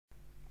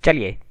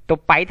चलिए, तो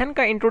पाइथन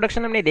का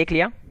इंट्रोडक्शन हमने देख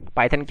लिया।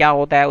 पाइथन क्या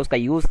होता है, उसका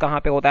यूज़ कहाँ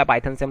पे होता है,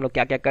 पाइथन से हम लोग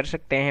क्या क्या कर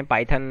सकते हैं,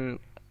 पाइथन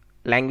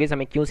लैंग्वेज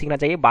हमें क्यों सीखना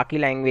चाहिए, बाकी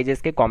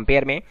लैंग्वेजेस के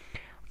कंपेयर में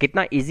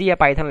कितना इजी है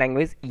पाइथन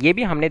लैंग्वेज, ये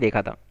भी हमने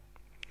देखा था।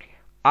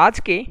 आज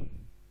के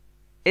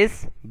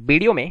इस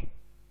वीडियो में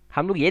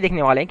हम लोग ये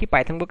देखने वाले हैं कि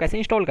पाइथन को कैसे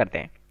इंस्टॉल करते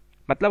हैं,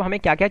 मतलब हमें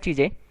क्या क्या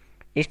चीज़ें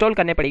इंस्टॉल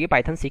करने पड़ेगी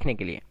पाइथन सीखने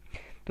के लिए।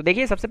 तो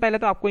देखिए, सबसे पहले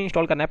तो आपको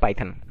इंस्टॉल करना है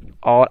पाइथन,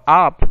 और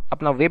आप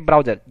अपना वेब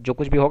ब्राउज़र जो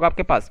कुछ भी होगा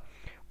आपके पास,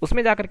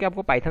 उसमें जाकर के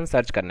आपको पाइथन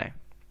सर्च करना है।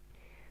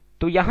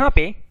 तो यहाँ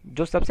पे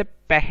जो सबसे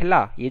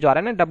पहला ये जो आ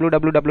रहा है ना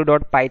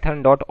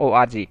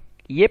www.python.org,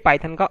 ये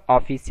पाइथन का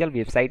ऑफिशियल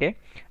वेबसाइट है।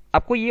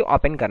 आपको ये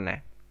ओपन करना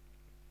है।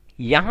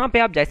 यहाँ पे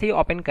आप जैसे ही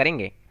ओपन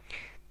करेंगे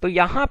तो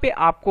यहाँ पे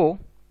आपको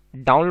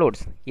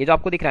डाउनलोड्स, ये जो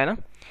आपको दिख रहा है ना,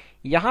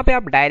 यहाँ पे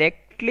आप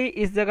डायरेक्टली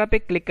इस जगह पे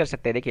क्लिक कर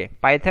सकते हैं। देखिए,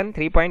 पाइथन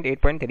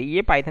 3.8.3,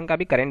 ये पाइथन का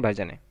भी करेंट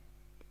वर्जन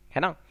है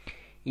ना।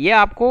 ये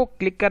आपको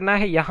क्लिक करना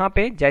है यहाँ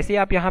पे। जैसे ही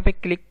आप यहाँ पे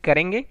क्लिक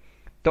करेंगे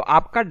तो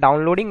आपका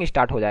डाउनलोडिंग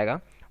स्टार्ट हो जाएगा,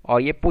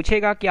 और ये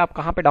पूछेगा कि आप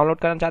कहाँ पे डाउनलोड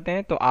करना चाहते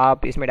हैं। तो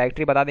आप इसमें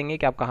डायरेक्टरी बता देंगे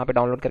कि आप कहाँ पे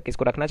डाउनलोड करके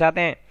इसको रखना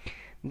चाहते हैं।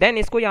 देन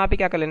इसको यहाँ पे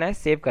क्या कर लेना है,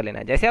 सेव कर लेना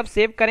है। जैसे आप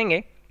सेव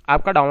करेंगे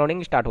आपका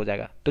डाउनलोडिंग स्टार्ट हो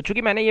जाएगा। तो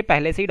चूंकि मैंने ये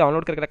पहले से ही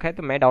डाउनलोड करके रखा है,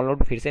 तो मैं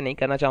डाउनलोड फिर से नहीं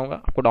करना चाहूँगा।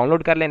 आपको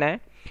डाउनलोड कर लेना है,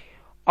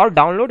 और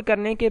डाउनलोड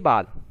करने के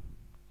बाद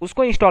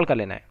उसको इंस्टॉल कर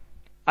लेना है।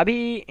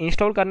 अभी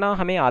इंस्टॉल करना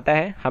हमें आता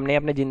है, हमने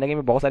अपने ज़िंदगी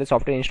में बहुत सारे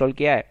सॉफ्टवेयर इंस्टॉल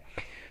किया है,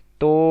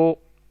 तो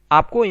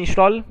आपको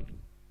इंस्टॉल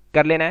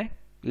कर लेना है।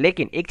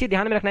 लेकिन एक चीज़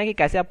ध्यान में रखना है कि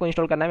कैसे आपको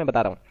इंस्टॉल करना है, मैं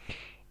बता रहा हूँ।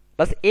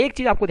 बस एक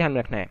चीज़ आपको ध्यान में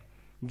रखना है,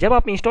 जब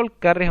आप इंस्टॉल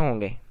कर रहे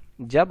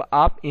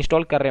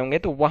होंगे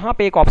तो वहाँ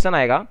पे एक ऑप्शन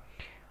आएगा,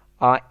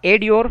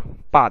 एड योर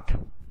पाथ,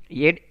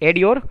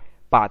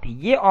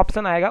 ये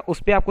ऑप्शन आएगा,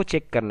 उस पर आपको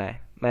चेक करना है।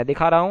 मैं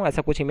दिखा रहा हूँ,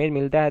 ऐसा कुछ इमेज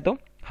मिलता है तो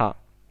हाँ,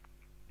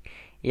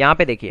 यहाँ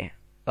पे देखिए,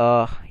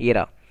 ये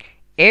रहा,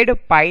 एड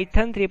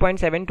पाइथन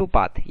 3.7 टू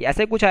पाथ,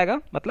 ऐसे कुछ आएगा,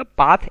 मतलब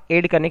पाथ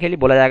ऐड करने के लिए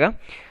बोला जाएगा।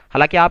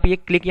 हालांकि आप ये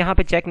क्लिक यहाँ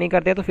पे चेक नहीं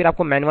करते तो फिर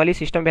आपको मैनुअली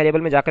सिस्टम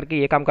वेरिएबल में जाकर के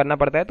ये काम करना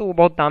पड़ता है, तो वो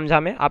बहुत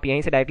तामझाम है। आप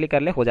यहीं से डायरेक्टली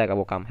कर ले, हो जाएगा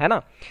वो काम, है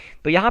ना।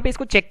 तो यहाँ पे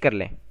इसको चेक कर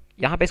लें,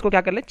 यहाँ पे इसको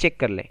क्या कर लें, चेक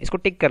कर लें, इसको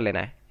टिक कर लेना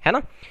है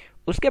ना।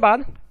 उसके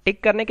बाद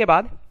टिक करने के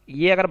बाद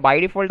ये अगर बाय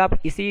डिफॉल्ट आप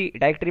इसी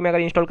डायरेक्टरी में अगर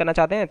इंस्टॉल करना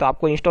चाहते हैं तो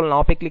आपको इंस्टॉल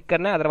नाउ पे क्लिक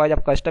करना है। अदरवाइज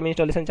आप कस्टम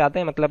इंस्टॉलेशन चाहते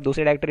हैं, मतलब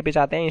दूसरी डायरेक्टरी पे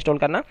चाहते हैं इंस्टॉल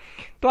करना,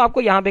 तो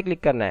आपको यहाँ पे क्लिक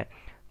करना है।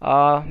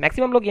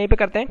 मैक्सिमम लोग यहीं पे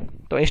करते हैं,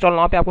 तो इंस्टॉल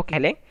नाउ पे आपको कह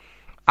लें।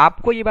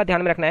 आपको ये बात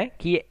ध्यान में रखना है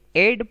कि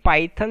एड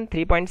पाइथन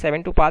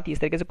 3.7 टू पाथ, इस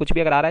तरीके से कुछ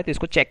भी अगर आ रहा है तो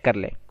इसको चेक कर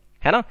ले,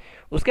 है ना।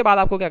 उसके बाद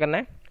आपको क्या करना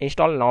है,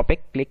 इंस्टॉल नाउ पे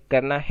क्लिक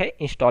करना है।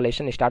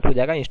 इंस्टॉलेशन स्टार्ट हो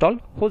जाएगा, इंस्टॉल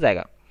हो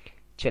जाएगा।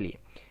 चलिए,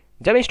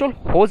 जब इंस्टॉल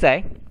हो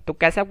जाए तो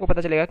कैसे आपको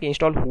पता चलेगा कि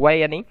इंस्टॉल हुआ है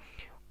या नहीं,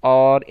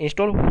 और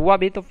इंस्टॉल हुआ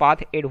भी तो पाथ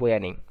ऐड हुआ या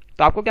नहीं।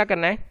 तो आपको क्या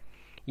करना है,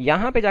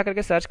 यहाँ पे जाकर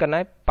के सर्च करना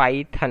है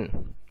पाइथन,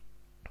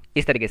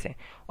 इस तरीके से।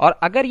 और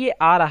अगर ये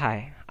आ रहा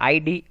है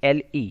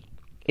IDLE,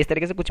 इस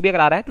तरीके से कुछ भी अगर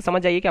आ रहा है तो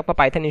समझ जाइए कि आपका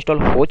पाइथन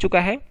इंस्टॉल हो चुका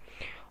है।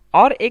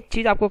 और एक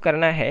चीज़ आपको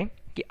करना है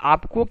कि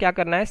आपको क्या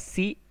करना है,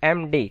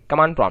 CMD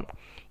कमांड प्रॉम्प्ट,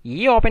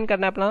 ये ओपन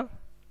करना है अपना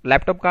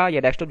लैपटॉप का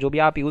या डेस्कटॉप जो भी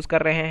आप यूज़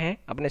कर रहे हैं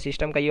अपने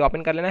सिस्टम का, ये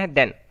ओपन कर लेना है।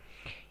 देन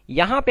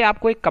यहाँ पे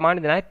आपको एक कमांड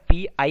देना है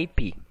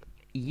PIP।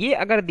 ये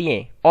अगर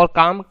दिए और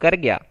काम कर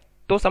गया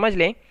तो समझ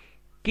लें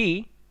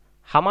कि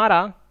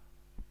हमारा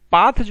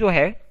पाथ जो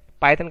है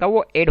पाइथन का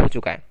वो ऐड हो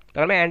चुका है।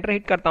 अगर मैं एंटर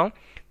हिट करता हूँ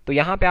तो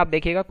यहाँ पे आप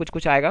देखिएगा कुछ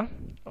कुछ आएगा,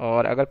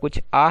 और अगर कुछ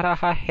आ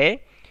रहा है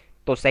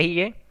तो सही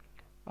है,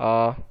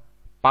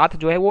 पाथ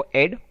जो है वो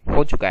ऐड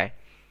हो चुका है।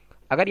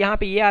 अगर यहाँ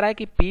पे ये आ रहा है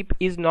कि पीप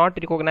इज़ नॉट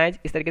रिकॉग्नाइज,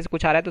 इस तरीके से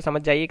कुछ आ रहा है तो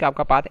समझ जाइए कि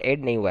आपका पाथ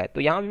ऐड नहीं हुआ है।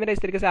 तो यहाँ भी मेरा इस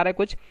तरीके से आ रहा है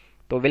कुछ,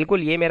 तो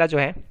बिल्कुल ये मेरा जो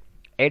है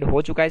ऐड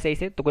हो चुका है सही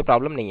से, तो कोई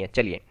प्रॉब्लम नहीं है।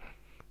 चलिए,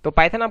 तो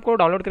पाइथन आपको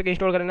डाउनलोड करके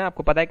इंस्टॉल करना है,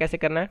 आपको पता है कैसे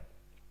करना है।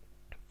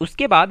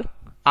 उसके बाद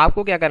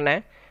आपको क्या करना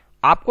है,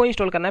 आपको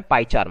इंस्टॉल करना है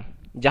pycharm,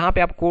 जहाँ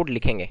पे आप कोड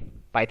लिखेंगे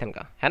पाइथन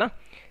का, है ना।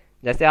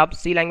 जैसे आप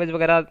C लैंग्वेज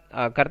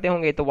वगैरह करते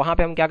होंगे तो वहाँ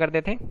पे हम क्या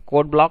करते थे,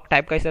 कोड ब्लॉक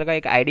टाइप का इस तरह का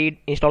एक ID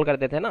इंस्टॉल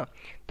करते थे ना।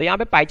 तो यहाँ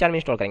पे pycharm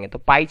इंस्टॉल करेंगे, तो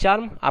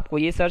pycharm आपको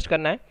ये सर्च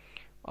करना है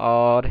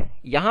और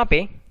यहाँ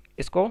पे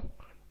इसको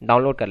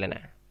डाउनलोड कर लेना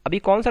है। अभी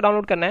कौन सा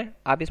डाउनलोड करना है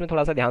आप इसमें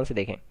थोड़ा सा ध्यान से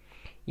देखें,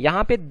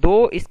 यहाँ पे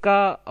 2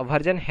 इसका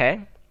वर्जन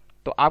है,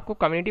 तो आपको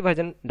कम्युनिटी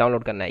वर्जन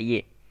डाउनलोड करना है,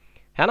 ये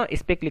है ना।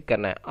 इस पर क्लिक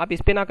करना है, आप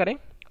इस पर ना करें,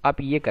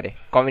 आप ये करें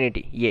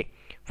कम्युनिटी, ये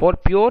फॉर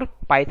प्योर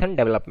पाइथन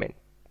डेवलपमेंट,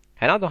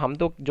 है ना। तो हम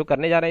तो जो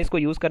करने जा रहे हैं, इसको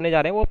यूज़ करने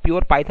जा रहे हैं, वो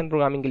प्योर पाइथन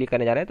प्रोग्रामिंग के लिए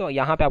करने जा रहे हैं। तो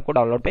यहाँ पे आपको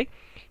डाउनलोड पे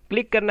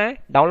क्लिक करना है,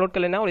 डाउनलोड कर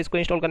लेना है, और इसको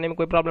इंस्टॉल करने में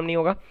कोई प्रॉब्लम नहीं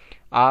होगा।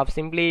 आप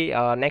सिंपली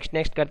नेक्स्ट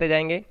नेक्स्ट करते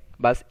जाएंगे।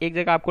 बस एक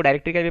जगह आपको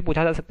डायरेक्टरी का भी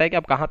पूछा जा सकता है कि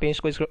आप कहाँ पे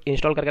इसको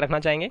इंस्टॉल करके रखना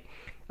चाहेंगे।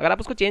 अगर आप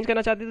उसको चेंज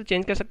करना चाहते हैं तो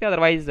चेंज कर सकते हैं,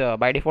 अदरवाइज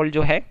बाय डिफ़ॉल्ट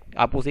जो है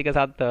आप उसी के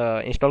साथ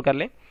इंस्टॉल कर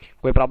लें,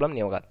 कोई प्रॉब्लम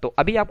नहीं होगा। तो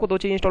अभी आपको 2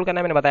 चीज़ इंस्टॉल करना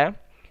है, मैंने बताया,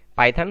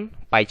 पाइथन,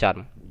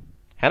 pycharm,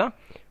 है ना।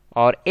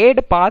 और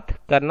एड पाथ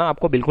करना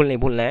आपको बिल्कुल नहीं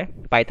भूलना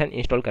है पाइथन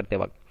इंस्टॉल करते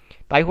वक्त।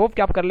 तो आई होप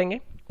कि आप कर लेंगे।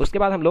 उसके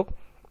बाद हम लोग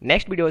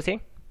नेक्स्ट वीडियो से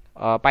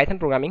पाइथन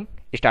प्रोग्रामिंग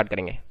स्टार्ट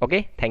करेंगे।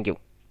 Okay, thank you.